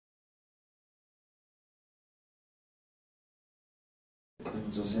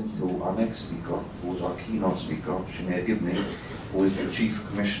brings us into our next speaker, who is our keynote speaker, Sinéad Gibney, who is the Chief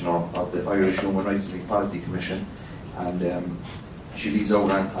Commissioner of the Irish Human Rights and Equality Commission, and she leads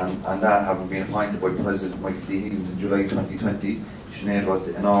out on that, having been appointed by President Michael Higgins in July 2020. Sinéad was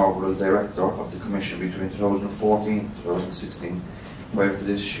the inaugural Director of the Commission between 2014 and 2016. Prior to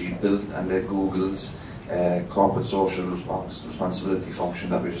this, she built and led Google's corporate social responsibility function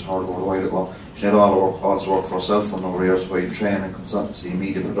that we just heard about a while ago. Sinéad also worked for herself for a number of years, providing training, consultancy,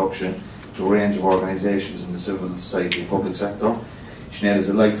 media production to a range of organisations in the civil society and public sector. Sinéad is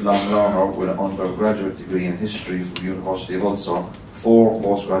a lifelong learner with an undergraduate degree in history from the University of Ulster, 4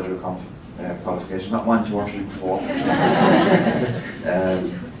 postgraduate qualifications, not 1, 2 or 3 before.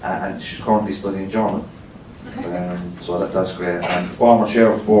 And she's currently studying German. So that's great. And former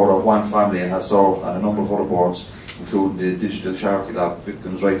chair of the board of One Family, and has served on a number of other boards, including the Digital Charity Lab,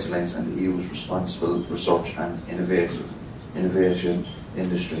 Victims' Rights Alliance, and the EU's Responsible Research and Innovation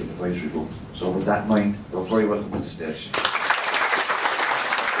Industry Advisory Group. So with that in mind, you're very welcome to the stage.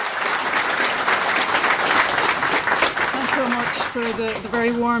 For the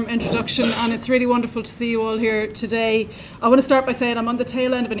very warm introduction, and it's really wonderful to see you all here today. I want to start by saying I'm on the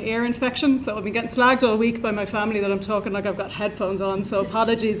tail end of an ear infection, so I've been getting slagged all week by my family that I'm talking like I've got headphones on, so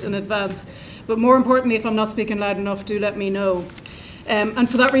apologies in advance. But more importantly, if I'm not speaking loud enough, do let me know. And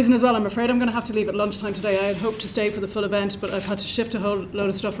for that reason as well, I'm afraid I'm going to have to leave at lunchtime today. I had hoped to stay for the full event, but I've had to shift a whole load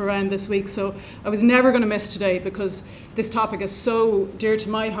of stuff around this week, so I was never going to miss today because this topic is so dear to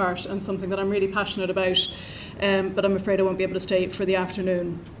my heart and something that I'm really passionate about. But I'm afraid I won't be able to stay for the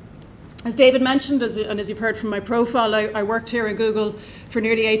afternoon. As David mentioned, and as you've heard from my profile, I worked here in Google for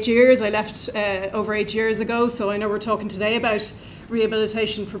nearly 8 years. I left over 8 years ago, so I know we're talking today about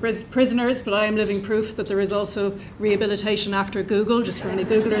rehabilitation for prisoners, but I am living proof that there is also rehabilitation after Google, just for any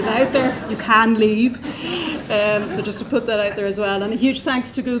Googlers out there. You can leave. So just to put that out there as well. And a huge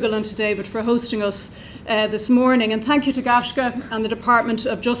thanks to Google and to David for hosting us this morning. And thank you to Gaisce and the Department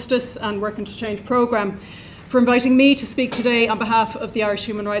of Justice and Working to Change programme for inviting me to speak today on behalf of the Irish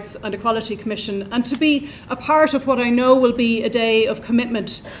Human Rights and Equality Commission, and to be a part of what I know will be a day of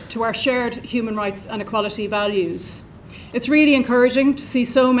commitment to our shared human rights and equality values. It's really encouraging to see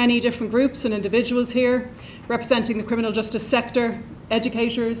so many different groups and individuals here representing the criminal justice sector,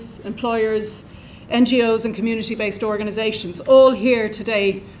 educators, employers, NGOs and community-based organisations, all here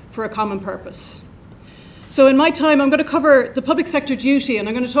today for a common purpose. So in my time, I'm going to cover the public sector duty, and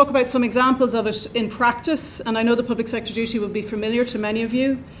I'm going to talk about some examples of it in practice, and I know the public sector duty will be familiar to many of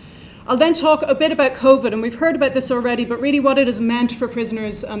you. I'll then talk a bit about COVID, and we've heard about this already, but really what it has meant for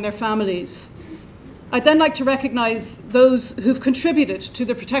prisoners and their families. I'd then like to recognise those who've contributed to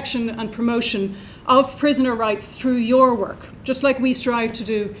the protection and promotion of prisoner rights through your work, just like we strive to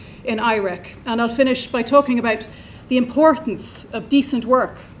do in IREC. And I'll finish by talking about the importance of decent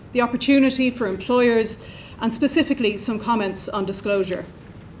work, the opportunity for employers, and specifically some comments on disclosure.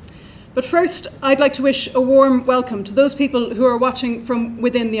 But first, I'd like to wish a warm welcome to those people who are watching from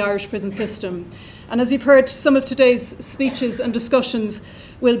within the Irish prison system. And as you've heard, some of today's speeches and discussions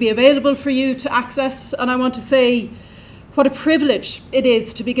will be available for you to access, and I want to say what a privilege it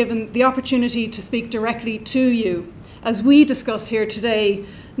is to be given the opportunity to speak directly to you as we discuss here today,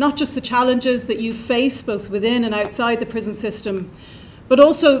 not just the challenges that you face both within and outside the prison system, but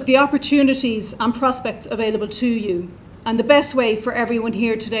also the opportunities and prospects available to you, and the best way for everyone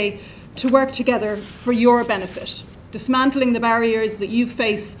here today to work together for your benefit, dismantling the barriers that you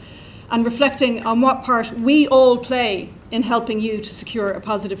face and reflecting on what part we all play in helping you to secure a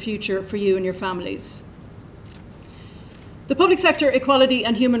positive future for you and your families. The public sector equality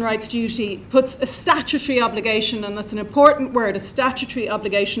and human rights duty puts a statutory obligation, and that's an important word, a statutory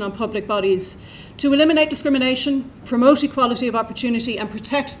obligation on public bodies to eliminate discrimination, promote equality of opportunity and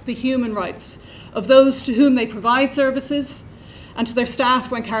protect the human rights of those to whom they provide services and to their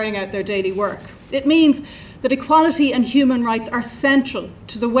staff when carrying out their daily work. It means that equality and human rights are central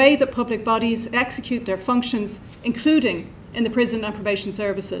to the way that public bodies execute their functions, including in the prison and probation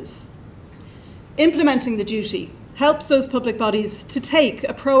services. Implementing the duty helps those public bodies to take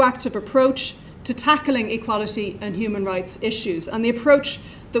a proactive approach to tackling equality and human rights issues. And the approach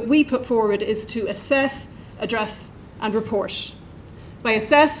that we put forward is to assess, address and report. By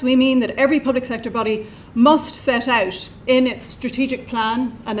assess, we mean that every public sector body must set out in its strategic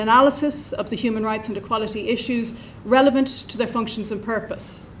plan an analysis of the human rights and equality issues relevant to their functions and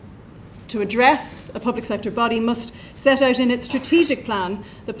purpose. To address, a public sector body must set out in its strategic plan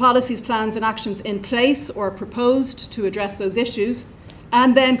the policies, plans and actions in place or proposed to address those issues,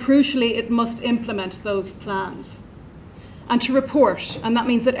 and then crucially it must implement those plans. and to report, and that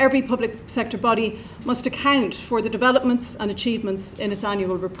means that every public sector body must account for the developments and achievements in its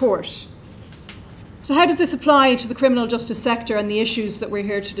annual report. So how does this apply to the criminal justice sector and the issues that we're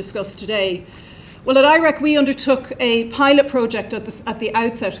here to discuss today? Well, at IREC, we undertook a pilot project at the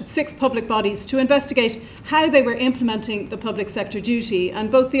outset with 6 public bodies to investigate how they were implementing the public sector duty,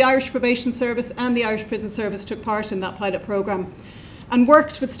 and both the Irish Probation Service and the Irish Prison Service took part in that pilot programme and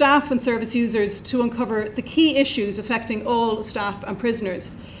worked with staff and service users to uncover the key issues affecting all staff and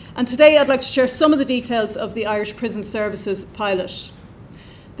prisoners. And today I'd like to share some of the details of the Irish Prison Services pilot.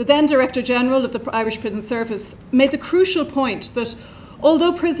 The then Director General of the Irish Prison Service made the crucial point that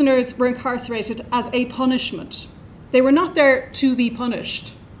although prisoners were incarcerated as a punishment, they were not there to be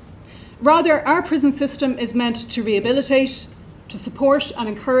punished. Rather, our prison system is meant to rehabilitate, to support and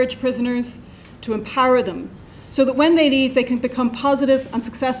encourage prisoners, to empower them, so that when they leave, they can become positive and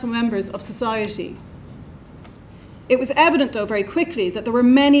successful members of society. It was evident, though, very quickly that there were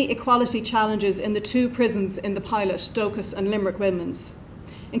many equality challenges in the 2 prisons in the pilot, Docus and Limerick Women's,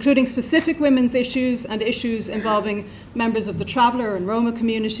 including specific women's issues and issues involving members of the traveller and Roma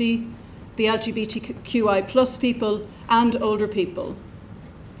community, the LGBTQI+ people, and older people.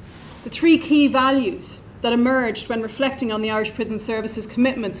 The 3 key values that emerged when reflecting on the Irish Prison Service's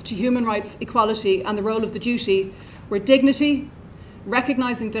commitments to human rights, equality, and the role of the duty were dignity,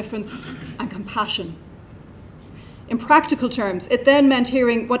 recognising difference, and compassion. In practical terms, it then meant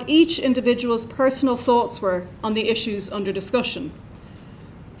hearing what each individual's personal thoughts were on the issues under discussion.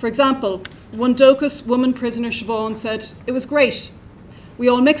 For example, one Docus woman prisoner, Siobhan, said, "It was great. We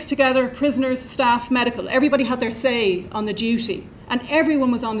all mixed together, prisoners, staff, medical. Everybody had their say on the duty, and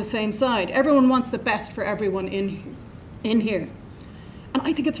everyone was on the same side. Everyone wants the best for everyone in here." And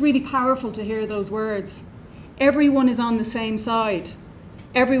I think it's really powerful to hear those words. Everyone is on the same side.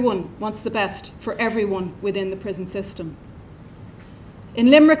 Everyone wants the best for everyone within the prison system. In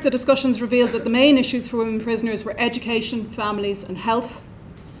Limerick, the discussions revealed that the main issues for women prisoners were education, families, and health.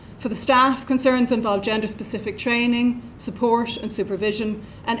 For the staff, concerns involved gender-specific training, support and supervision,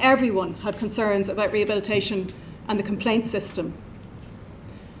 and everyone had concerns about rehabilitation and the complaint system.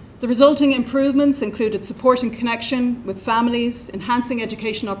 The resulting improvements included supporting connection with families, enhancing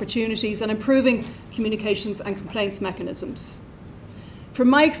education opportunities, and improving communications and complaints mechanisms.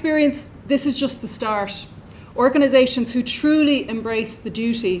 From my experience, this is just the start. Organisations who truly embrace the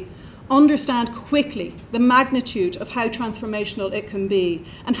duty understand quickly the magnitude of how transformational it can be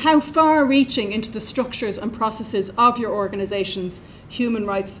and how far-reaching into the structures and processes of your organisations human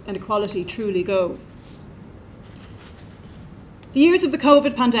rights and equality truly go. The years of the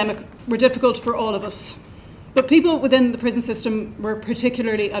COVID pandemic were difficult for all of us, but people within the prison system were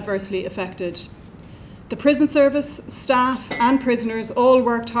particularly adversely affected. The prison service, staff and prisoners all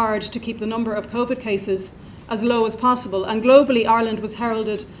worked hard to keep the number of COVID cases as low as possible, and globally Ireland was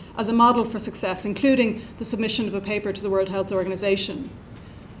heralded as a model for success, including the submission of a paper to the World Health Organization.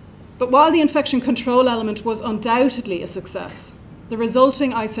 But while the infection control element was undoubtedly a success, the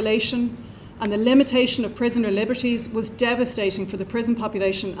resulting isolation and the limitation of prisoner liberties was devastating for the prison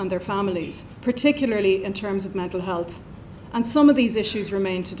population and their families, particularly in terms of mental health. And some of these issues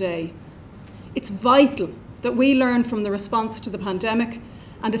remain today. It's vital that we learn from the response to the pandemic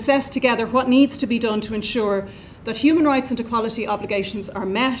and assess together what needs to be done to ensure that human rights and equality obligations are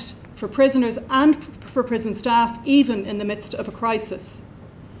met for prisoners and for prison staff, even in the midst of a crisis.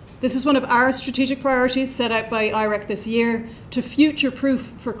 This is one of our strategic priorities set out by IREC this year to future-proof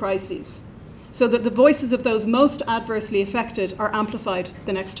for crises, so that the voices of those most adversely affected are amplified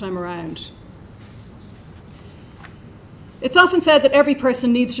the next time around. It's often said that every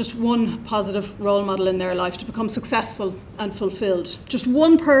person needs just one positive role model in their life to become successful and fulfilled. Just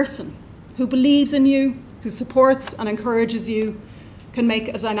one person who believes in you, who supports and encourages you, can make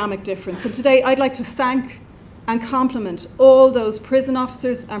a dynamic difference. And today I'd like to thank and compliment all those prison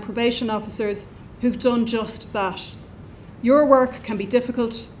officers and probation officers who've done just that. Your work can be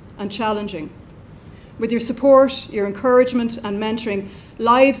difficult and challenging. With your support, your encouragement and mentoring,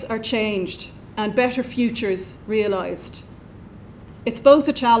 lives are changed and better futures realised. It's both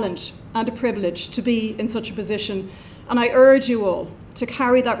a challenge and a privilege to be in such a position, and I urge you all to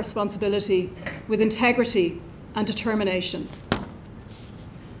carry that responsibility with integrity and determination.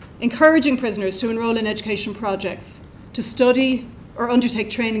 Encouraging prisoners to enrol in education projects, to study or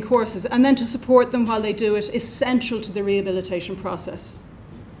undertake training courses, and then to support them while they do it is central to the rehabilitation process.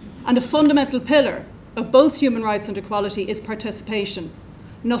 And a fundamental pillar of both human rights and equality is participation.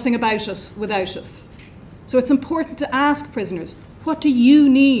 Nothing about us without us. So it's important to ask prisoners, what do you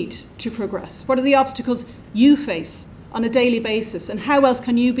need to progress? What are the obstacles you face on a daily basis, and how else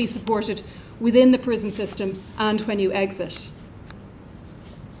can you be supported within the prison system and when you exit.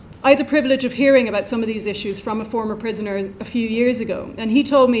 I had the privilege of hearing about some of these issues from a former prisoner a few years ago, and he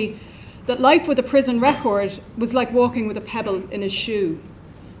told me that life with a prison record was like walking with a pebble in his shoe.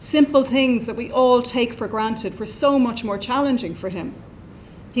 Simple things that we all take for granted were so much more challenging for him.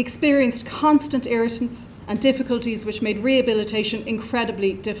 He experienced constant irritants and difficulties which made rehabilitation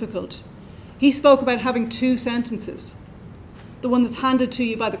incredibly difficult. He spoke about having 2 sentences, the one that's handed to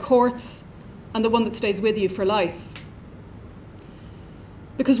you by the courts and the one that stays with you for life.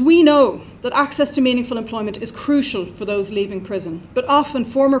 Because we know that access to meaningful employment is crucial for those leaving prison, but often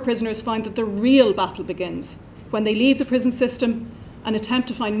former prisoners find that the real battle begins when they leave the prison system and attempt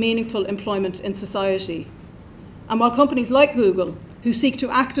to find meaningful employment in society. And while companies like Google, who seek to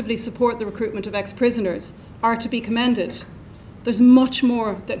actively support the recruitment of ex-prisoners, are to be commended, there's much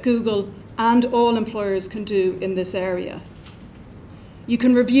more that Google and all employers can do in this area. You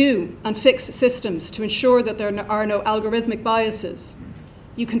can review and fix systems to ensure that there are no algorithmic biases.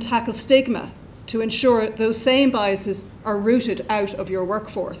 You can tackle stigma to ensure those same biases are rooted out of your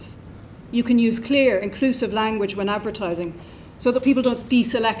workforce. You can use clear, inclusive language when advertising so that people don't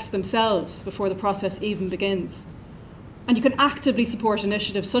deselect themselves before the process even begins. And you can actively support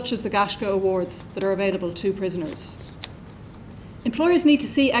initiatives such as the Gaisce Awards that are available to prisoners. Employers need to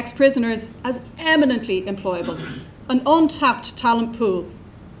see ex-prisoners as eminently employable, an untapped talent pool.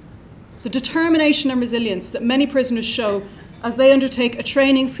 The determination and resilience that many prisoners show as they undertake a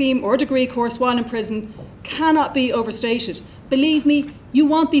training scheme or degree course while in prison cannot be overstated. Believe me, you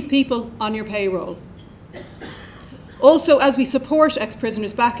want these people on your payroll. Also, as we support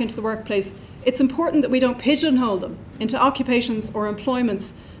ex-prisoners back into the workplace, it's important that we don't pigeonhole them into occupations or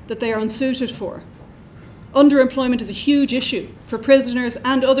employments that they are unsuited for. Underemployment is a huge issue for prisoners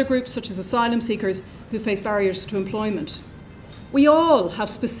and other groups such as asylum seekers who face barriers to employment. We all have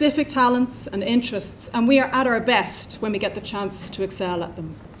specific talents and interests, and we are at our best when we get the chance to excel at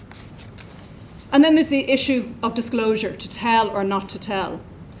them. And then there's the issue of disclosure, to tell or not to tell.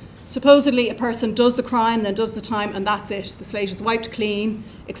 Supposedly a person does the crime, then does the time, and that's it. The slate is wiped clean,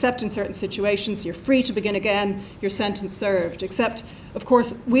 except in certain situations. You're free to begin again, your sentence served. Except, of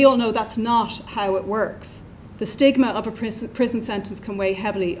course, we all know that's not how it works. The stigma of a prison sentence can weigh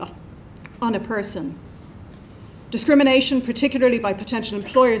heavily on a person. Discrimination, particularly by potential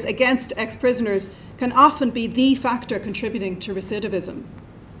employers against ex-prisoners, can often be the factor contributing to recidivism.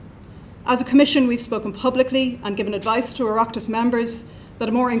 As a Commission, we've spoken publicly and given advice to Oireachtas members that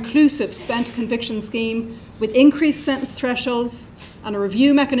a more inclusive spent conviction scheme with increased sentence thresholds and a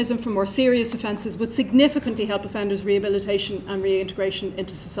review mechanism for more serious offences would significantly help offenders' rehabilitation and reintegration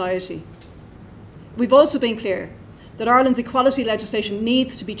into society. We've also been clear that Ireland's equality legislation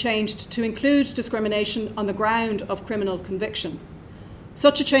needs to be changed to include discrimination on the ground of criminal conviction.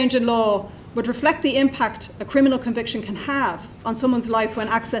 Such a change in law would reflect the impact a criminal conviction can have on someone's life when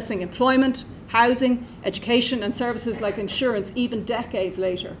accessing employment, housing, education and services like insurance even decades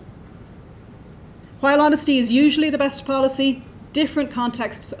later. While honesty is usually the best policy, different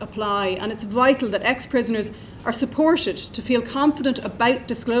contexts apply, and it's vital that ex-prisoners are supported to feel confident about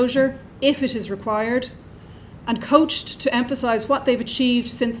disclosure if it is required, and coached to emphasise what they've achieved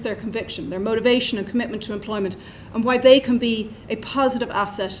since their conviction, their motivation and commitment to employment, and why they can be a positive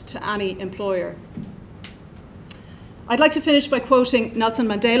asset to any employer. I'd like to finish by quoting Nelson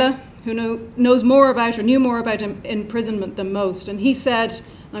Mandela, who knows more about or knew more about imprisonment than most. And he said,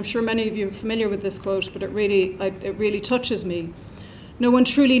 and I'm sure many of you are familiar with this quote, but it really touches me, "No one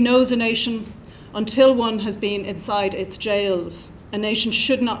truly knows a nation until one has been inside its jails. A nation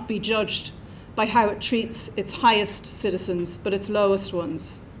should not be judged by how it treats its highest citizens, but its lowest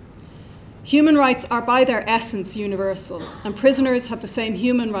ones." Human rights are by their essence universal, and prisoners have the same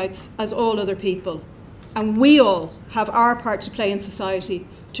human rights as all other people. And we all have our part to play in society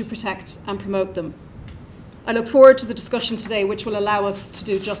to protect and promote them. I look forward to the discussion today, which will allow us to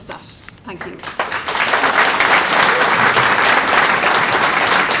do just that. Thank you.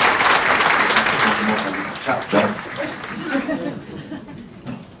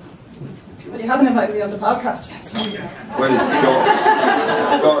 Well, you haven't invited me on the podcast yet, so. Well,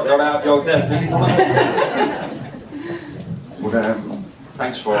 you're definitely coming. But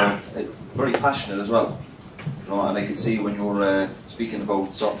thanks for very passionate as well. You know, and I can see when you're speaking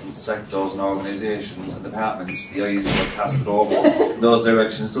about certain sectors and organisations and departments, the eyes are casted over in those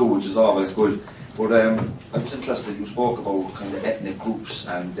directions too, which is always good. But I was interested, you spoke about kind of ethnic groups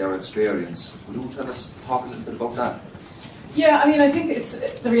and their experience. Would you talk a little bit about that? Yeah, I mean, I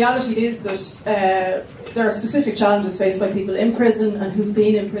think the reality is that there are specific challenges faced by people in prison and who've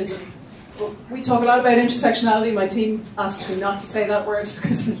been in prison. But we talk a lot about intersectionality. My team asks me not to say that word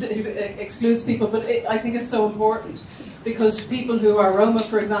because it excludes people, but I think it's so important because people who are Roma,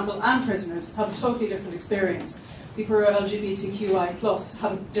 for example, and prisoners have a totally different experience. People who are LGBTQI+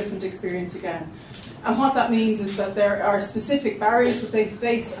 have a different experience again. And what that means is that there are specific barriers that they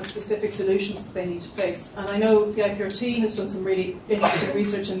face and specific solutions that they need to face. And I know the IPRT has done some really interesting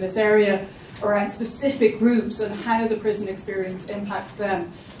research in this area around specific groups and how the prison experience impacts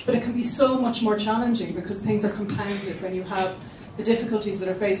them. But it can be so much more challenging because things are compounded when you have the difficulties that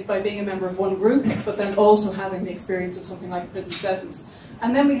are faced by being a member of one group, but then also having the experience of something like a prison sentence.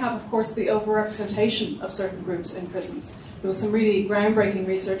 And then we have, of course, the overrepresentation of certain groups in prisons. There was some really groundbreaking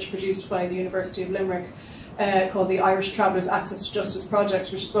research produced by the University of Limerick called the Irish Travellers Access to Justice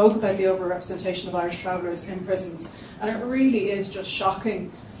Project, which spoke about the overrepresentation of Irish travellers in prisons. And it really is just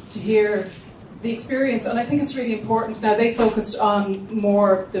shocking to hear the experience, and I think it's really important. Now, they focused on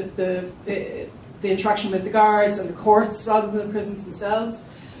more the interaction with the guards and the courts rather than the prisons themselves.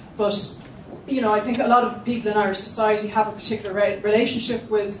 But, you know, I think a lot of people in Irish society have a particular relationship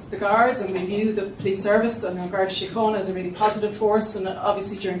with the guards, and we view the police service and Garda Síochána as a really positive force, and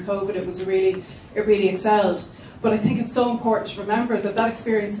obviously during COVID it really excelled. But I think it's so important to remember that that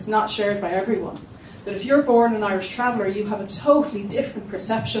experience is not shared by everyone. That if you're born an Irish traveller, you have a totally different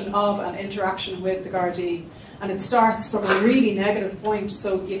perception of and interaction with the Gardaí. And it starts from a really negative point,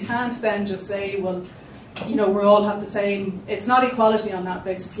 so you can't then just say, well, you know, we all have the same. It's not equality on that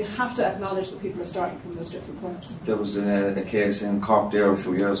basis. You have to acknowledge that people are starting from those different points. There was a case in Cork there a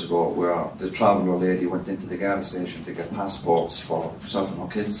few years ago where the traveller lady went into the Garda station to get passports for herself and her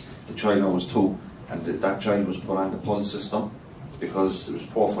kids. The child was 2, and that child was put on the pulse system, because it was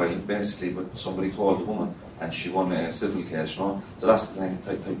profiling basically, but somebody told the woman and she won a civil case, you know. So that's the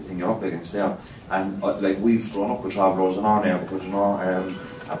type of thing you're up against there. And like, we've grown up with travellers in our neighbourhood, you know,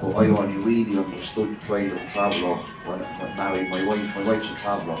 but I only really understood the pride of a traveller when I married my wife. My wife's a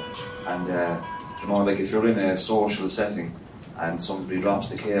traveller, and you know, like, if you're in a social setting and somebody drops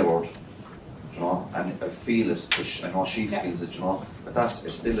the K word, you know, and I feel it, which I know she feels it, you know, but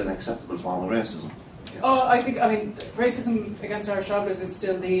it's still an acceptable form of racism. Oh, I mean, racism against Irish travellers is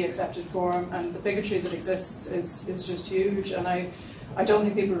still the accepted form, and the bigotry that exists is just huge. And I don't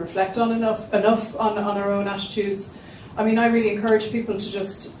think people reflect on enough on our own attitudes. I mean, I really encourage people to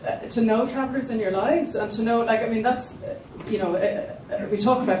just to know travellers in your lives, and to know, like, I mean, that's, you know, we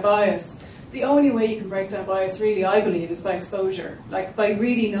talk about bias. The only way you can break down bias, really, I believe, is by exposure, like by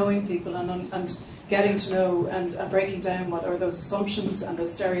really knowing people and getting to know and breaking down what are those assumptions and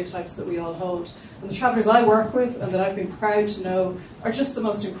those stereotypes that we all hold. And the travellers I work with and that I've been proud to know are just the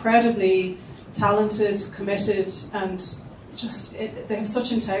most incredibly talented, committed, and just they have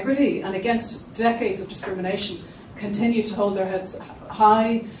such integrity, and against decades of discrimination continue to hold their heads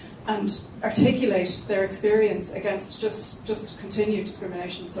high and articulate their experience against just continued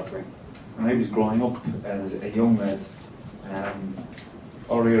discrimination and suffering. When I was growing up as a young lad,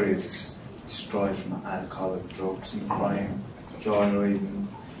 our area was destroyed from alcohol, drugs and crime, joyriding,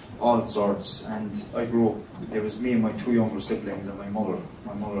 all sorts. And I grew up, there was me and my 2 younger siblings and my mother.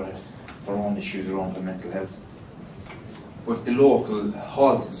 My mother had her own issues around her mental health. But the local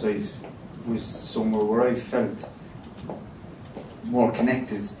halted site was somewhere where I felt more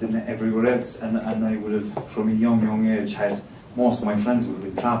connected than everywhere else, and I would have, from a young age, had most of my friends would have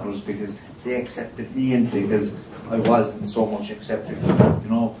been travellers because they accepted me in, because I wasn't so much accepted. You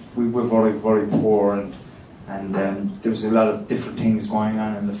know, we were very, very poor, and there was a lot of different things going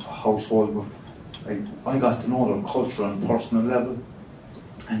on in the household, but I got to know their culture on a personal level,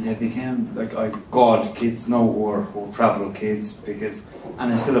 and they became, like, I've got kids now who are traveller kids, because,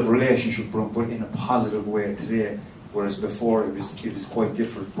 and I still have a relationship with them, but in a positive way today, whereas before it was quite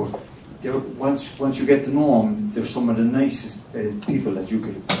different. But once you get to know them, they're some of the nicest people that you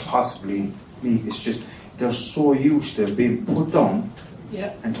could possibly meet. It's just, they're so used to being put down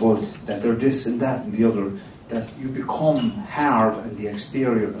and told that they're this and that and the other, that you become hard on the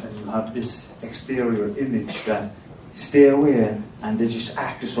exterior, and you have this exterior image that stay away, and they just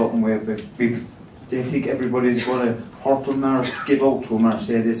act a certain way, but they think everybody's going to hurt them or give out to them or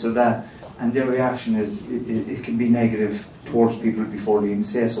say this or that. And their reaction is, it can be negative towards people before they even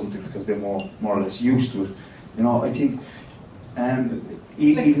say something, because they're more or less used to it. You know, I think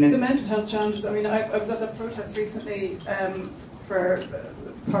even the mental health challenges. I mean, I was at the protest recently for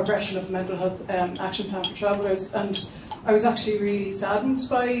progression of the mental health action plan for travellers, and I was actually really saddened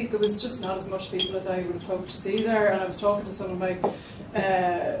by, there was just not as much people as I would have hoped to see there. And I was talking to some of my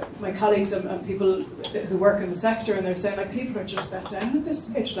my colleagues and people who work in the sector, and they're saying like people are just let down at this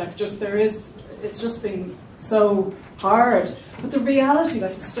stage. Like it's just been so hard. But the reality,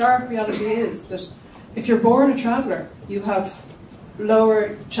 like the stark reality, is that if you're born a traveller, you have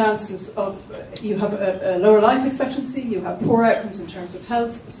lower chances of, you have a lower life expectancy, you have poor outcomes in terms of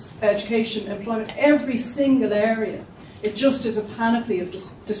health, education, employment, every single area. It just is a panoply of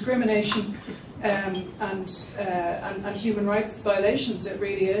discrimination and human rights violations. It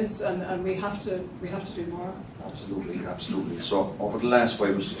really is, and we have to do more. Absolutely, absolutely. So over the last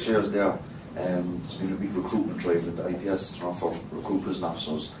 5 or 6 years there, it's been a big recruitment drive with the IPS for recruit prison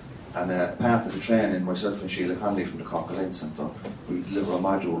officers. And part of the training, myself and Sheila Conley from the Cork Alliance Centre, we deliver a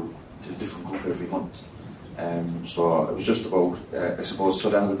module to a different group every month. So it was just about, I suppose, so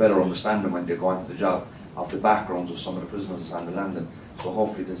they have a better understanding when they go into the job of the backgrounds of some of the prisoners on the landing. So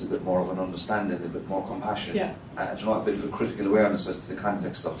hopefully there's a bit more of an understanding, a bit more compassion, and you know, a bit of a critical awareness as to the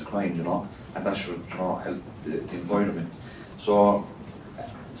context of the crime, you know, and that should, you know, help the environment. So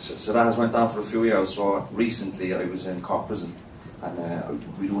that has went on for a few years. So recently I was in Cork Prison,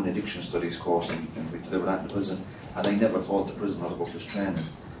 and we do an addiction studies course, and we deliver that in the prison. And I never told the prisoners about this training,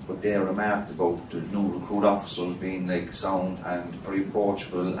 but they remarked about the new recruit officers being like sound and very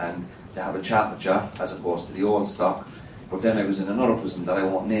approachable, and they have a chat with you as opposed to the old stock. But then I was in another prison that I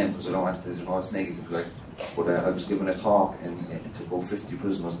won't name because I don't want to, you know, it's negative, like. But I was given a talk to about 50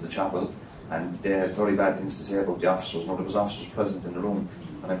 prisoners in the chapel, and they had very bad things to say about the officers. Now there was officers present in the room,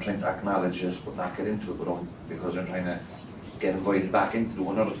 and I'm trying to acknowledge it but not get into it with them because I'm trying to get invited back in to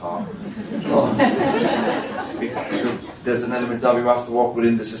do another talk. You know? Because there's an element of you have to work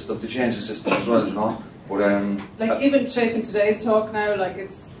within the system to change the system as well, you know. But like even shaping today's talk now, like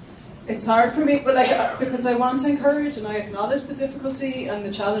it's hard for me, but like because I want to encourage and I acknowledge the difficulty and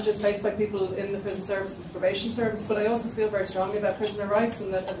the challenges faced by people in the prison service and the probation service, but I also feel very strongly about prisoner rights,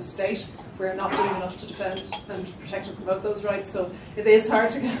 and that as a state we're not doing enough to defend and protect and promote those rights. So it is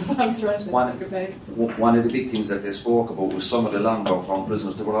hard to get the balance right. One of the big things that they spoke about was some of the longer term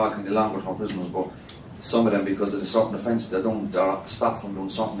prisoners. They were all kind of longer term prisoners, but some of them, because of the certain offence they're stopped from doing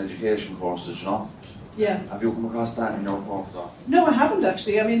certain education courses, you know. Yeah. Have you come across that in your report? No, I haven't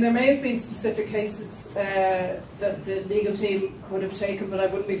actually. I mean, there may have been specific cases that the legal team would have taken, but I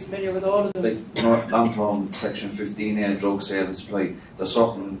wouldn't be familiar with all of them. Like, you know, long-term Section 15A, drug sale and supply, there's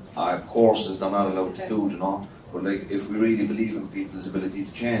certain courses they're not allowed to do, you know. But like, if we really believe in people's ability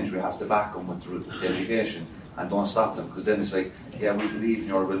to change, we have to back them with the education and don't stop them, because then it's like, yeah, we believe in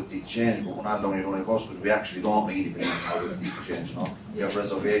your ability to change, but we're not allowing you to run a course because we actually don't really believe in your ability to change, you know. We have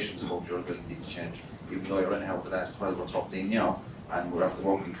reservations about your ability to change. Even though you're in here for the last 12 or 13 years and we're after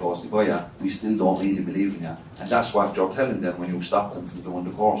working closely by you, we still don't really believe in you. And that's what you're telling them when you stop them from doing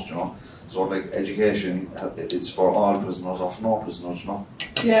the course, you know. So like education is for all prisoners or for no prisoners, you know.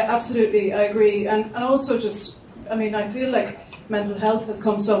 Yeah, absolutely, I agree. And also just, I mean, I feel like mental health has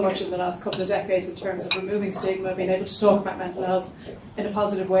come so much in the last couple of decades in terms of removing stigma, being able to talk about mental health in a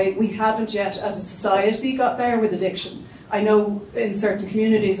positive way. We haven't yet, as a society, got there with addiction. I know in certain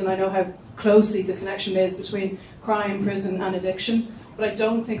communities, and I know how closely the connection is between crime, prison and addiction, but I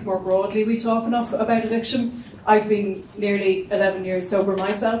don't think more broadly we talk enough about addiction. I've been nearly 11 years sober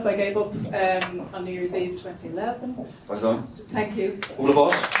myself. I gave up on New Year's Eve 2011. Well done. Thank you. All of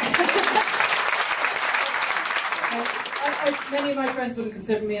us. Many of my friends wouldn't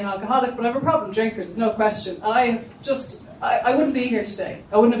consider me an alcoholic, but I'm a problem drinker, there's no question. And I wouldn't be here today.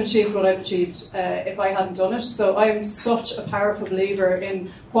 I wouldn't have achieved what I've achieved if I hadn't done it. So I am such a powerful believer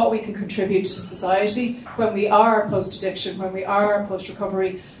in what we can contribute to society when we are post-addiction, when we are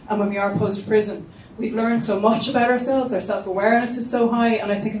post-recovery, and when we are post-prison. We've learned so much about ourselves, our self-awareness is so high,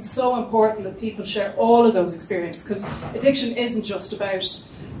 and I think it's so important that people share all of those experiences, because addiction isn't just about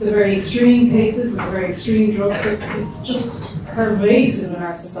the very extreme cases and the very extreme drugs. It's just pervasive in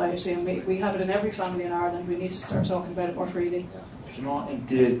our society, and we have it in every family in Ireland. We need to start talking about it more freely. You know, in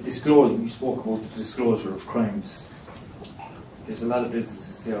the disclosure, you spoke about the disclosure of crimes. There's a lot of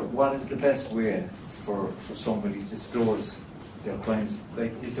businesses here. What is the best way for somebody to disclose their crimes?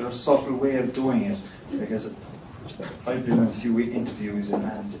 Like, is there a subtle way of doing it? Because I've been in a few interviews and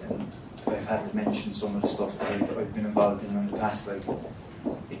I've had to mention some of the stuff that I've been involved in the past. Like,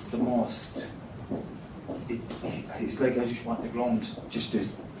 it's the most. It's like I just want the ground just to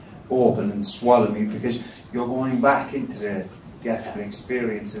open and swallow me, because you're going back into the actual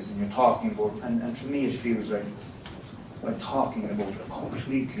experiences and you're talking about. And for me, it feels like I'm talking about a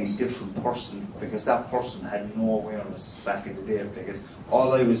completely different person, because that person had no awareness back in the day, because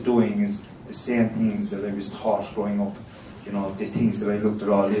all I was doing is the same things that I was taught growing up. You know, the things that I looked at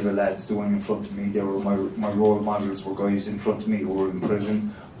all the other lads doing in front of me, they were my role models were guys in front of me who were in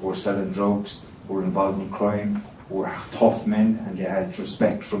prison, who were selling drugs, who were involved in crime, who were tough men, and they had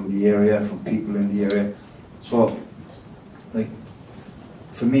respect from the area, from people in the area. So, like,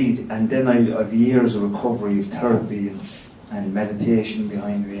 for me, and then I have years of recovery, of therapy and meditation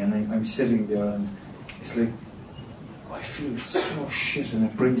behind me, and I'm sitting there, and it's like, I feel so shit, and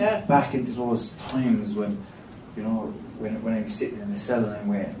it brings me back into those times when, you know, when I'm sitting in the cell and I'm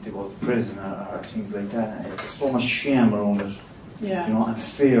waiting to go to prison or things like that, and there's so much shame around it, you know, and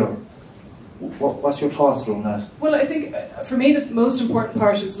fear. What's your thoughts around that? Well, I think for me the most important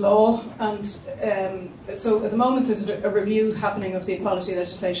part is law, and so at the moment there's a review happening of the equality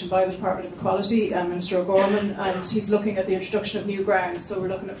legislation by the Department of Equality, Minister O'Gorman, and he's looking at the introduction of new grounds. So we're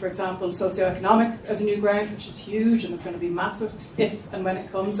looking at, for example, socio-economic as a new ground, which is huge and it's going to be massive if and when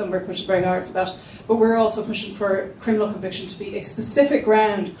it comes, and we're pushing very hard for that. But we're also pushing for criminal conviction to be a specific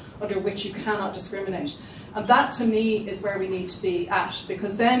ground under which you cannot discriminate. And that to me is where we need to be at,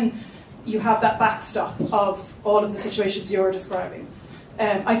 because then you have that backstop of all of the situations you're describing.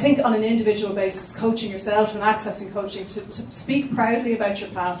 I think on an individual basis, coaching yourself and accessing coaching to speak proudly about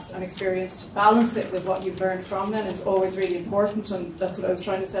your past and experience, to balance it with what you've learned from them, is always really important, and that's what I was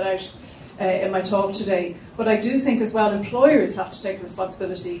trying to set out in my talk today. But I do think as well employers have to take the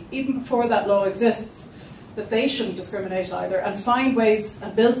responsibility, even before that law exists, that they shouldn't discriminate either, and find ways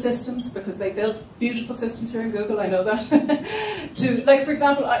and build systems, because they build beautiful systems here in Google, I know that, to, like, for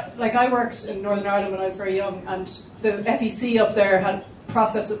example, I worked in Northern Ireland when I was very young, and the FEC up there had a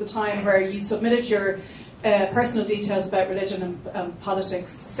process at the time where you submitted your personal details about religion and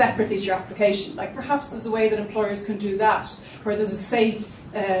politics separately to your application. Like, perhaps there's a way that employers can do that, where there's a safe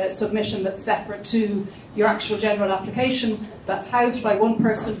submission that's separate to your actual general application, that's housed by one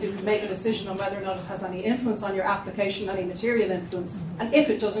person who can make a decision on whether or not it has any influence on your application, any material influence. And if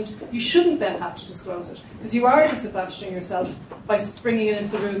it doesn't, you shouldn't then have to disclose it, because you are disadvantaging yourself by bringing it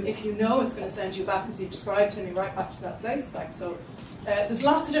into the room if you know it's going to send you back, as you've described, to me, right back to that place. Like, so there's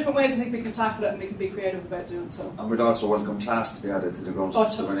lots of different ways I think we can tackle it, and we can be creative about doing so. And we'd also welcome class to be added to the grounds.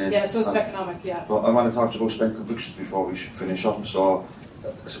 Yeah, so it's economic, yeah. But I want to talk about spent convictions before we should finish up. So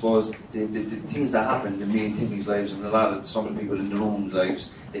I suppose the things that happen in me and Timmy's lives, and a lot of some of the people in the room's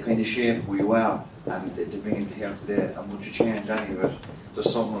lives, they kind of shape who you are, and they bring you to here today. And would you change any of it?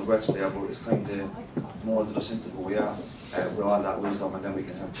 There's some regrets there, but it's kind of moulded us into who we are with all that wisdom, and then we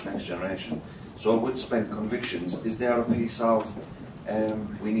can help the next generation. So with spent convictions, is there a piece of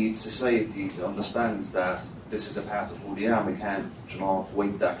we need society to understand that this is a part of who they are, and we can't, you know,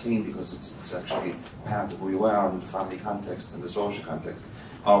 wipe that clean, because it's actually part of who you are in the family context and the social context?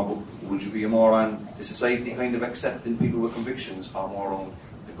 Or would you be more on the society kind of accepting people with convictions, or more on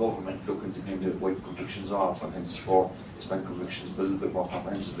the government looking to kind of wipe convictions off and kind of support spent convictions a little bit more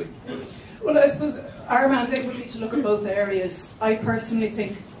comprehensively? Well, I suppose our mandate would be to look at both areas. I personally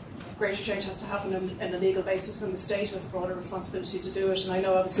think greater change has to happen in a legal basis, and the state has a broader responsibility to do it. And I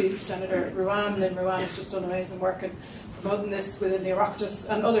know obviously Senator Lynn Ruan has just done amazing work in promoting this within the Oireachtas,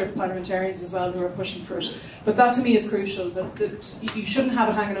 and other parliamentarians as well who are pushing for it. But that to me is crucial, that you shouldn't have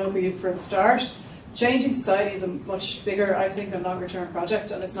it hanging over you for the start. Changing society is a much bigger, I think, and longer term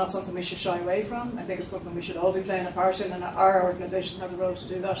project, and it's not something we should shy away from. I think it's something we should all be playing a part in, and our organisation has a role to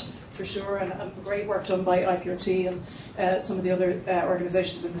do that for sure, and great work done by IPRT and some of the other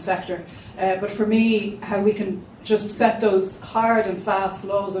organisations in the sector. But for me, how we can just set those hard and fast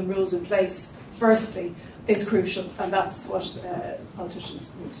laws and rules in place firstly is crucial, and that's what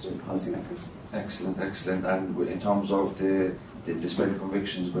politicians need to do, policymakers. Excellent, excellent. And in terms of the spent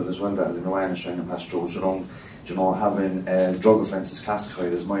convictions bill as well, that Luann is trying to pass through, around, you know, having drug offences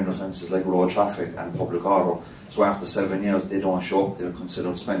classified as minor offences like road traffic and public order. So after 7 years they don't show up, they're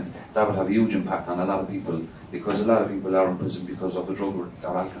considered spent. That would have a huge impact on a lot of people, because a lot of people are in prison because of a drug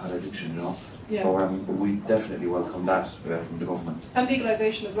or alcohol addiction, you know. Yeah. So we definitely welcome that from the government. And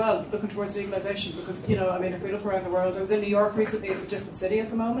legalisation as well, looking towards legalisation, because, you know, I mean, if we look around the world, I was in New York recently, it's a different city at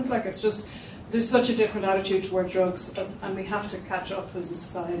the moment, like, it's just, there's such a different attitude towards drugs, and we have to catch up as a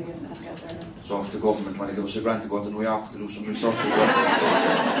society and get there. So if the government want to give us a grant to go to New York to do some research, we will.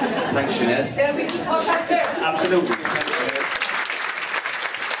 Thanks, Sinead. Yeah, we can podcast there. Absolutely.